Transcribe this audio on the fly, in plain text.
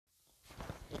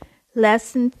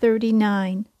Lesson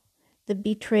 39. The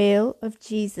Betrayal of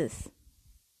Jesus.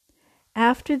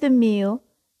 After the meal,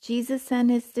 Jesus and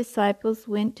his disciples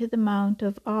went to the Mount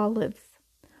of Olives.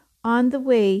 On the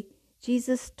way,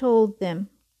 Jesus told them,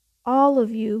 "All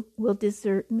of you will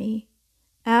desert me.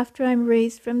 After I'm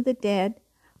raised from the dead,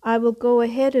 I will go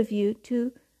ahead of you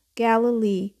to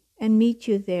Galilee and meet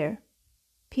you there."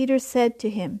 Peter said to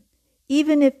him,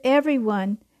 "Even if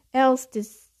everyone else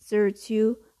deserts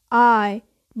you, I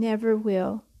never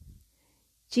will."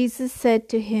 Jesus said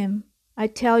to him, "I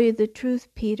tell you the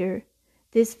truth, Peter.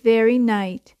 This very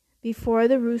night, before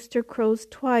the rooster crows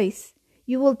twice,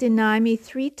 you will deny me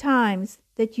 3 times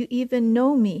that you even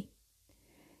know me."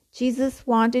 Jesus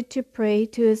wanted to pray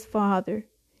to his Father.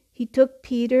 He took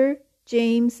Peter,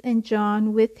 James, and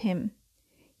John with him.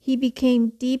 He became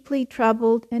deeply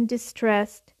troubled and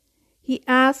distressed. He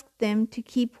asked them to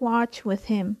keep watch with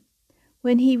him.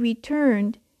 When he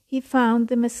returned, he found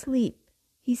them asleep.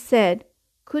 He said,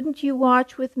 "Couldn't you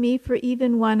watch with me for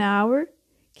even 1 hour?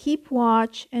 Keep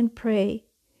watch and pray."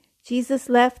 Jesus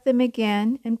left them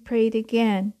again and prayed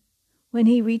again. When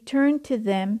he returned to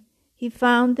them, he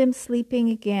found them sleeping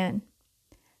again.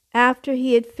 After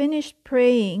he had finished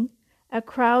praying, a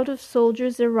crowd of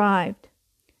soldiers arrived.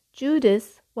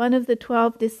 Judas, one of the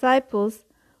 12 disciples,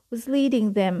 was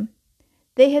leading them.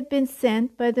 They had been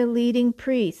sent by the leading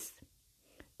priests.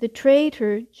 The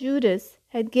traitor, Judas,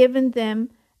 had given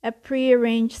them a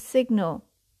prearranged signal.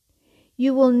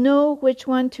 "You will know which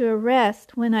one to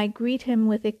arrest when I greet him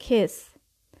with a kiss."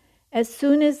 As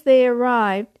soon as they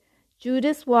arrived,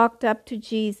 Judas walked up to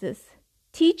Jesus.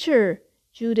 "Teacher,"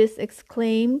 Judas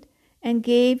exclaimed, and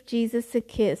gave Jesus a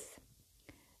kiss.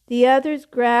 The others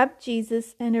grabbed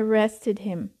Jesus and arrested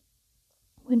him.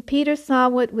 When Peter saw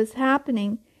what was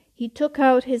happening, he took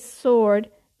out his sword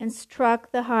and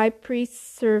struck the high priest's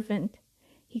servant.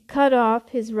 He cut off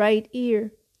his right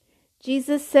ear.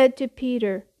 Jesus said to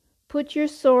Peter, "Put your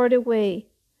sword away.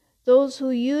 Those who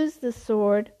use the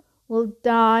sword will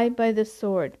die by the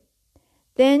sword."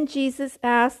 Then Jesus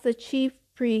asked the chief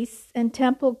priests and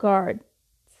temple guards,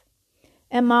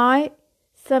 "Am I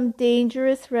some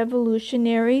dangerous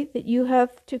revolutionary that you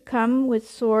have to come with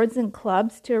swords and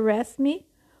clubs to arrest me?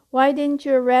 Why didn't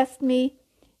you arrest me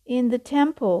in the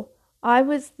temple? I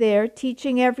was there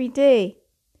teaching every day."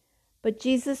 But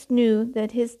Jesus knew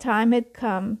that his time had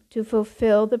come to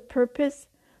fulfill the purpose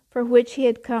for which he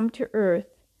had come to earth.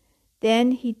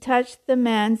 Then he touched the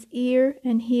man's ear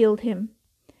and healed him.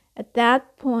 At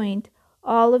that point,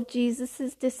 all of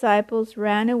Jesus' disciples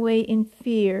ran away in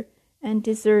fear and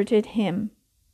deserted him.